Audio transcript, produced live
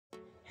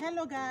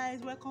Hello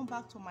guys, welcome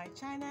back to my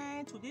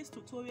channel. Today's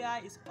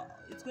tutorial is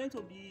it's going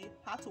to be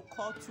how to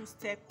cut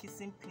two-step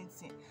kissing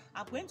pleating.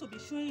 I'm going to be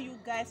showing you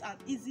guys an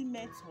easy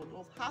method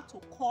of how to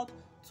cut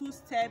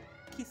two-step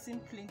kissing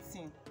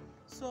pleating.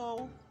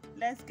 So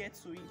let's get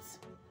to it.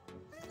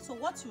 So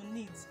what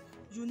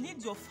you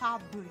need your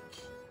fabric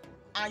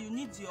and you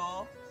need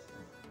your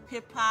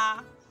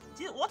paper.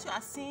 What you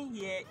are seeing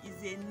here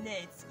is a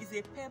net, is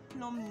a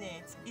peplum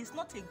net. It's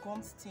not a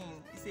gum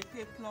stain, it's a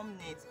peplum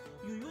net.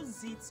 You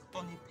use it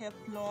on a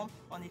peplum,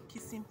 on a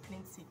kissing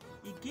pleating.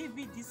 It gave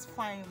it this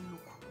fine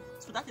look.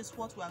 So that is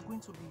what we are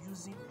going to be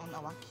using on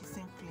our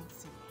kissing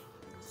pleating.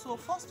 So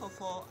first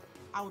of all,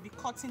 I will be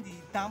cutting the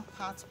down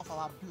part of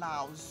our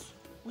blouse,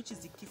 which is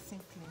the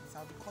kissing pleating.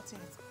 I'll be cutting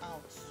it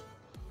out.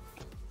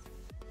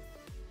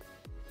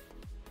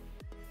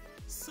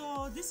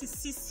 So this is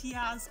 6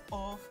 years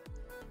of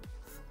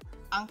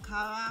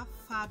Ankara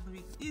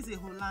fabric. Is a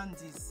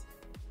Hollandaise.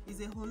 Is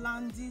a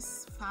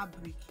Hollandaise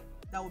fabric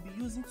that we'll be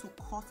using to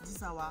cut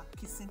this our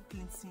kissing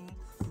pleating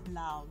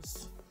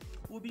blouse.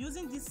 We'll be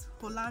using this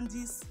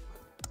Hollandaise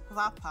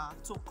wrapper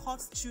to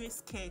cut straight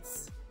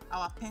skirts,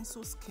 our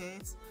pencil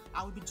skirts.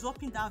 I will be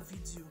dropping that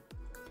video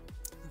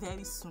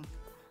very soon,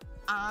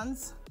 and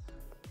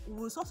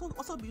we'll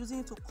also be using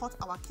it to cut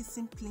our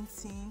kissing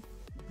pleating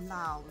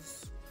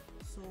blouse.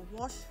 So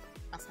watch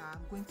as I'm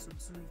going to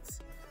do it.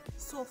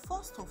 So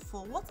first of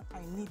all, what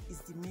I need is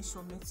the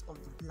measurement of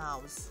the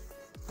blouse.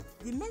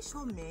 The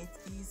measurement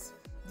is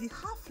the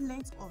half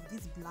length of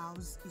this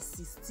blouse is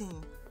 16,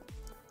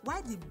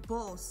 while the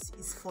bust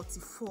is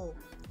 44,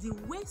 the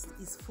waist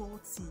is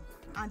 40,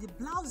 and the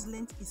blouse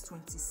length is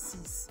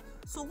 26.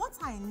 So what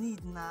I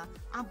need now,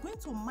 I'm going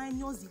to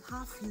minus the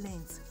half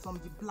length from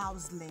the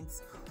blouse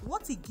length.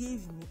 What it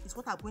gave me is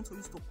what I'm going to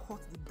use to cut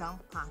the down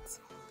part.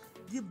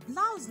 The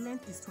blouse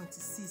length is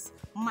 26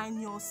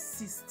 minus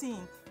 16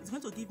 is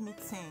going to give me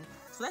 10.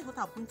 So that's what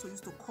I'm going to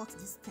use to cut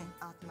this 10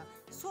 out now.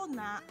 So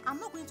now I'm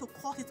not going to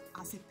cut it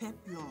as a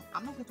peplum.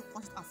 I'm not going to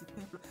cut it as a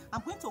peplum.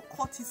 I'm going to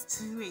cut it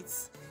straight.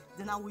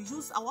 Then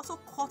I'll also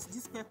cut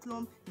this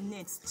peplum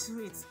net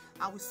straight.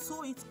 I will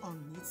sew it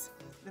on it.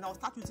 Then I'll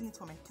start using it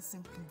for my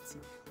kissing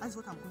pleating. That's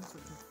what I'm going to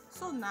do.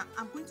 So now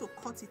I'm going to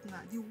cut it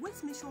now. The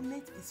waist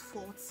measurement is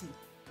 40.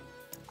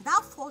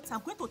 That 40,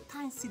 I'm going to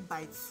times it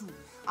by 2.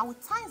 I will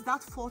times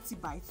that 40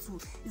 by 2.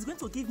 It's going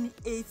to give me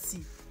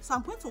 80. So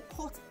I'm going to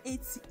cut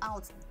 80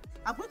 out.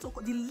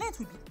 The length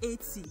will be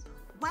 80,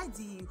 while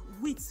the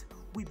width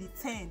will be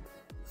 10.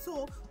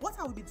 So what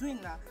I will be doing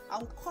now, I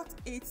will cut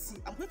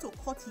 80. I'm going to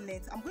cut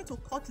length. I'm going to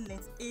cut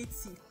length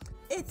 80.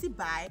 80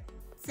 by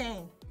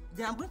 10.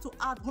 Then I'm going to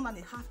add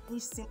 1.5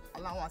 inch seam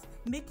allowance,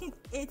 making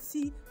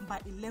 80 by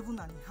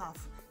 11.5.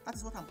 That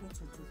is what I'm going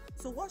to do.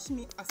 So watch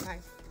me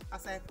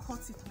as I cut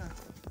it now.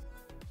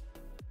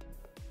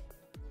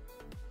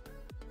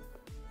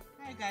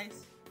 Hi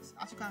guys,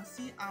 as you can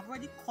see, I've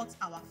already cut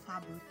our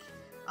fabric.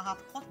 I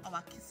have cut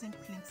our kissing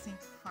pleating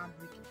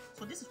fabric.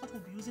 So this is what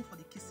we'll be using for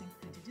the kissing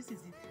pleating.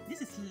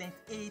 This is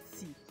length 80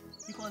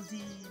 because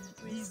the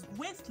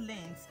waist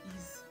length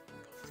is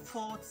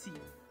 40.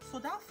 So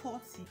that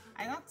 40,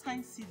 I now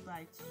times it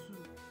by 2.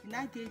 It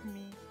now gave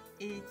me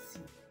 80.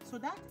 So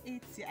that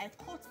 80, I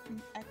cut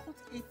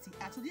 80.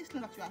 And so this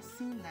length that you are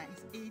seeing now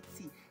is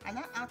 80. And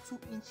I add 2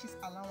 inches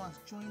allowance,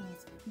 join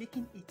it,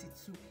 making 82.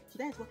 So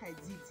that is what I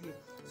did here.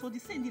 So the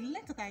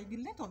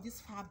length of this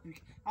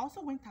fabric, I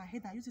also went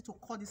ahead and used it to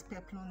cut this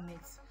peplum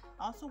net.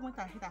 I also went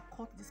ahead and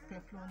cut this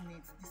peplum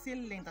net. The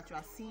same length that you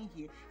are seeing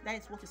here, that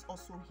is what is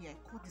also here.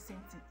 I cut the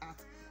same thing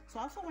out. So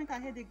I also went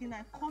ahead again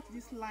and cut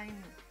this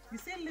lining. The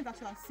same length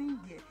that you are seeing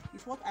here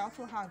is what I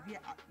also have here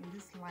in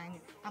this lining.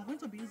 I'm going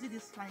to be using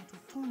this line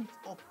to tone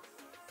it up.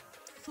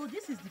 So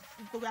this is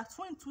we are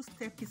sewing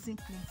two-step kissing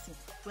pleating.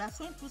 We are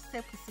sewing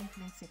two-step kissing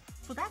pleating.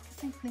 So that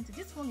kissing pleating,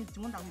 this one is the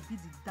one that will be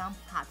the down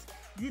part.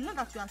 The length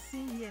that you are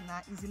seeing here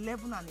now is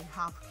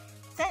 11.5.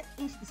 10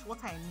 inch is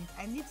what I need.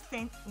 I need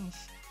 10 inch.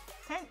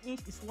 10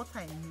 inch is what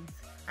I need.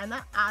 And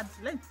I add,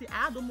 let's see,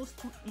 I add almost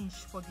 2 inch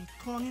for the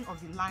turning of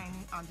the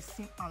lining and the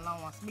seam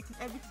allowance, making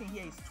everything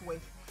here is 12.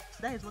 So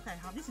that is what I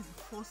have. This is the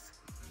first.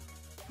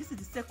 This is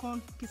the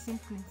second kissing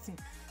pleating.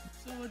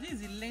 So this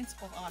is the length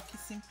of our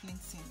kissing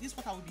pleating. This is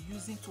what I will be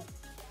using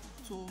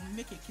to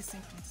make a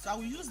kissing pleating. So I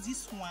will use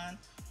this one.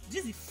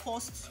 This is the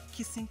first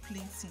kissing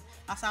pleating.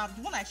 As I have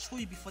the one I showed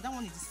you before, that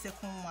one is the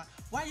second one.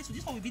 Why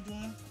this one will be the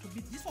one to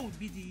be? This one will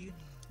be the.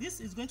 This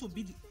is going to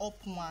be the up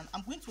one.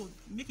 I'm going to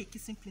make a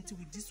kissing pleating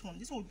with this one.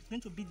 This one is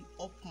going to be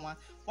the up one.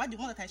 While the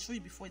one that I showed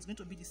you before is going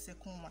to be the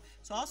second one.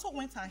 So I also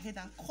went ahead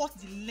and cut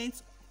the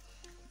length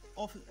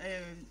of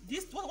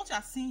this. What you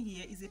are seeing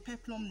here is a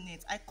peplum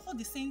net. I cut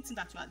the same thing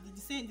that you are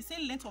the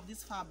same length of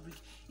this fabric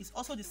is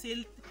also the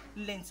same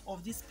length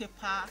of this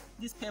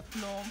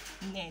peplum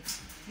net.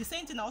 The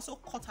same thing I also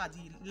cut at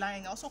the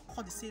line. I also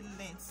cut the same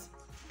length.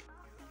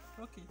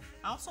 Okay,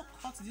 I also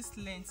cut this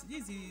length.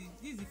 This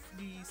is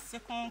the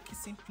second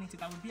kissing pleating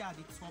that will be at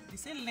the top. The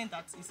same length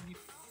that is the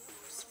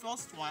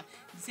first one,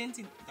 the same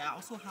thing that I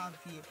also have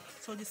here.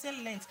 So the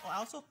same length. I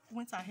also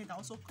went ahead and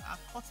also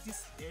cut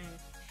this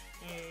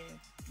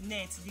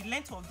net, the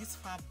length of this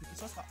fabric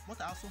is also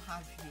what I also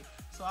have here.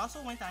 So I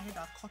also went ahead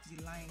and cut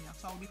the lining.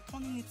 So I'll be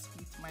turning it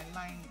with my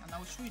lining, and I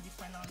will show you the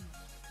final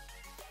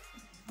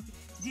look.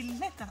 The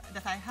length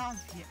that I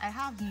have here, I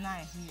have 9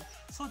 here.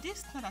 So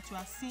this knot that you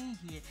are seeing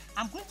here,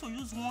 I'm going to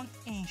use 1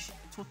 inch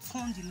to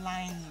turn the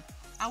lining.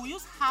 I will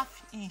use ½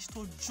 inch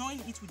to join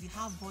it with the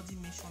half body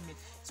measurement.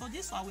 So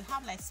this one we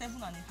have like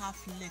 7.5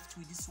 left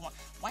with this one.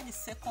 While the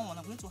second one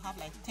I'm going to have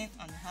like 10.5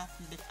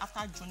 left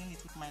after joining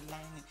it with my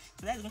lining.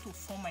 So that is going to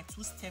form my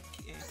two-step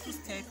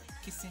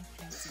kissing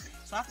pleating.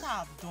 So after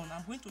I've done,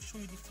 I'm going to show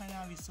you the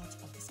final result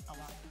of this our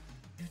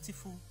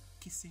beautiful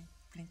kissing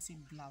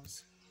pleating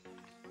blouse.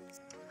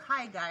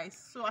 Hi guys,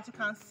 so as you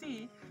can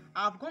see,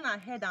 I've gone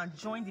ahead and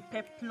joined the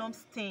peplum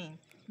stain,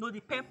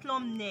 the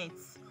peplum net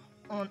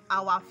on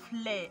our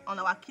flare, on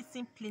our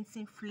kissing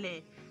pleating flare.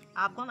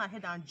 I've gone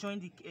ahead and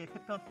joined the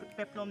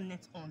peplum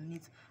net on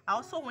it. I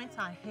also went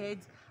ahead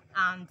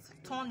and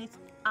turned it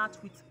out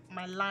with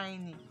my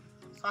lining.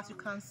 So as you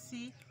can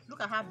see,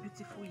 look at how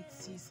beautiful it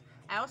is.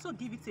 I also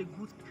give it a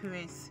good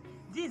press.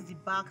 This is the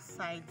back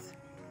side.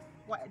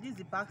 This is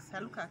the back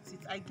side. Look at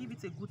it. I give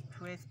it a good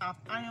press. I've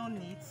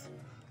ironed it.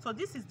 So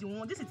this is the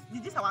one. This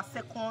is our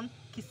second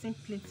kissing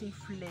pleating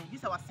flare. This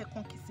is our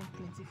second kissing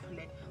pleating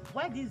flare.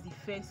 Why this is the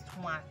first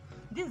one?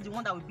 This is the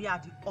one that will be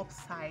at the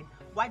upside.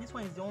 Why this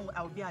one is the one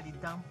I will be at the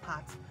down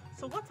part.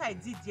 So what I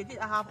did here,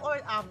 I have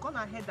gone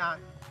ahead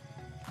and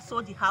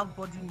sewed the half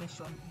body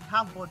measurement. The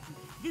half body.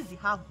 This is the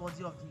half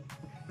body of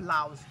the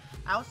blouse.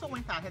 I also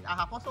went ahead. I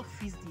have also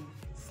fixed the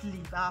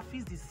sleeve. I have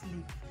fixed the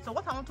sleeve. So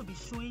what I want to be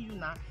showing you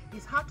now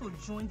is how to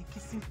join the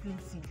kissing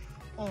pleating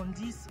on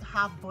this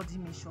half body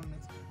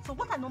measurement. So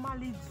what I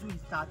normally do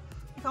is that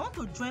if I want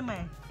to join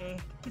my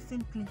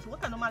kissing pleating,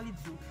 what I normally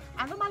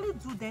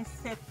do then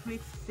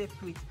separate.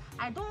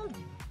 I don't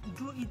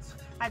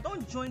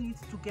join it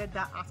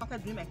together and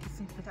started doing my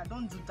kissing pleating. I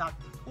don't do that.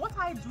 What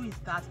I do is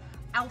that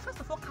I will first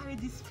of all carry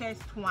this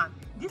first one,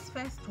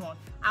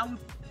 I will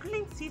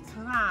pleat it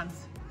round.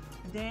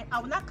 Then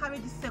I will not carry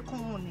the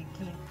second one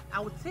again. I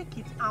will take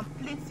it and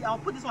pleat it. I will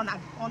put this one at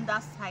the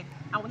underside.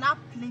 I will not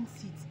pleat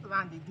it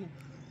round again.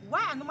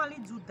 Why I normally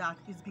do that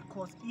is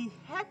because it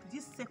helps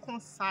this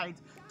second side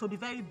to be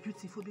very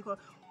beautiful. Because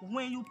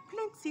when you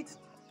pleat it,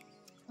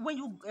 when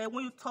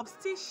you top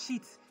stitch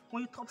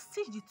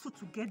the two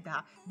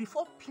together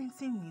before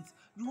pleating it,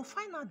 you will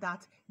find out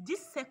that this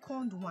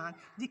second one,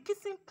 the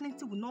kissing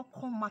pleating will not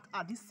come out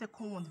at this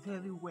second one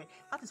very well.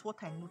 That is what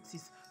I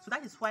noticed. So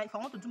that is why if I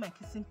want to do my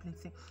kissing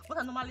pleating, what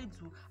I normally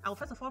do, I will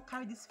first of all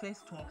carry this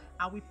first one.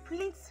 I will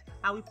pleat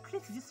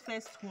this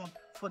first one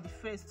for the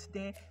first.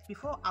 Then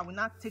before I will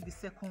not take the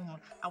second one,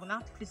 I will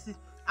not place it.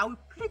 I will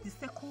pleat the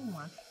second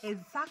one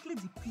exactly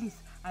the place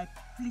I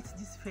pleat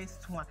this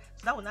first one.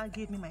 So that will not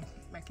give me my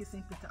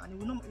kissing pleating, and it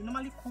will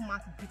normally come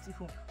out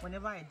beautiful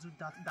whenever I do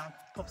that than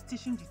top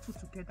stitching the two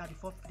together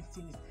before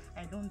pleating it.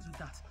 I don't do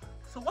that.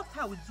 So what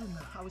I will do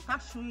now, I will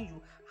start showing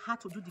you how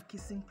to do the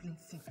kissing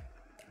pleating.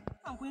 What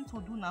I'm going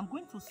to do now, I'm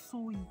going to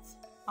sew it.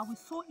 I will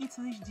sew it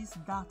reach this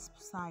dark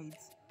side.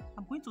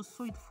 I'm going to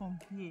sew it from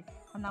here,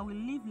 and I will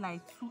leave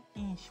like 2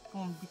 inches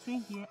from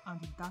between here and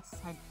the dark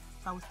side.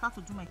 So I will start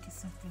to do my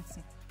kissing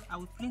pleating. I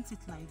will pleat it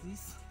like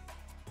this.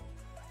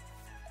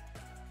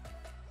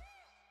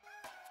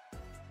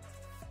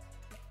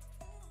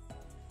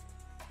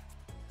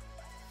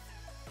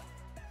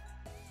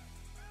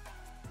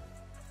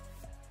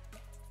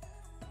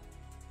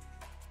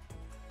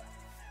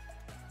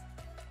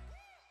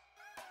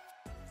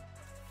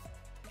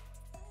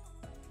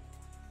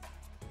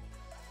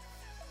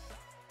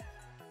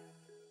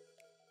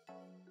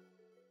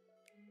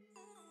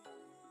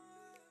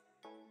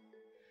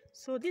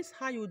 So this is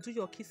how you do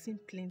your kissing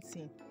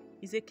pleating.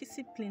 It's a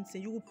kissing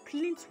pleating. You will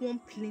pleat one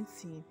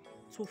pleating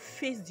to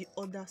face the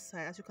other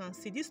side. As you can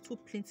see, these two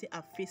pleating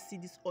are facing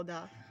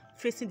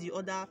the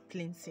other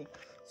pleating.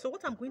 So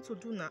what I'm going to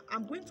do now,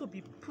 I'm going to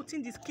be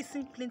putting this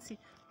kissing pleating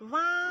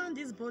around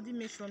this body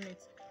measurement,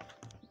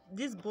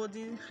 this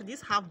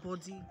half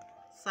body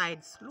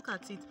sides. Look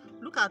at it.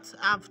 Look at,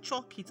 I've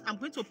chalked it. I'm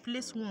going to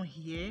place one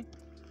here,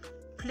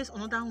 place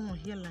another one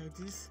here like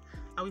this.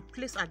 I will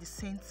place at the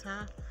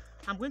center.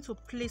 I'm going to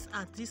place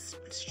at this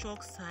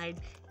chalk side.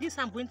 This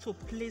I'm going to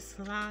place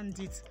around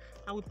it.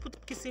 I will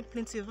put kissing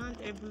pleating around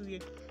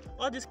everywhere.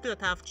 All this place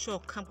that I have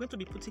chalk, I'm going to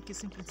be putting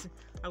kissing pleating.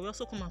 I will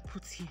also come and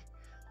put here.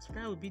 So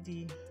that will be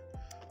the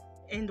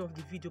end of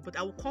the video, but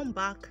I will come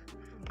back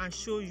and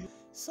show you.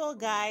 So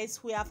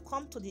guys, we have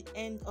come to the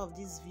end of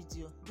this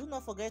video. Do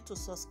not forget to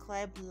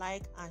subscribe,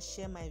 like and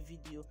share my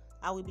video.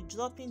 I will be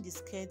dropping the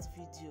skirt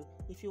video.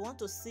 If you want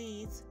to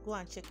see it, go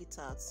and check it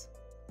out.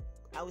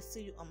 I will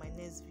see you on my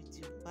next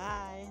video.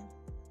 Bye.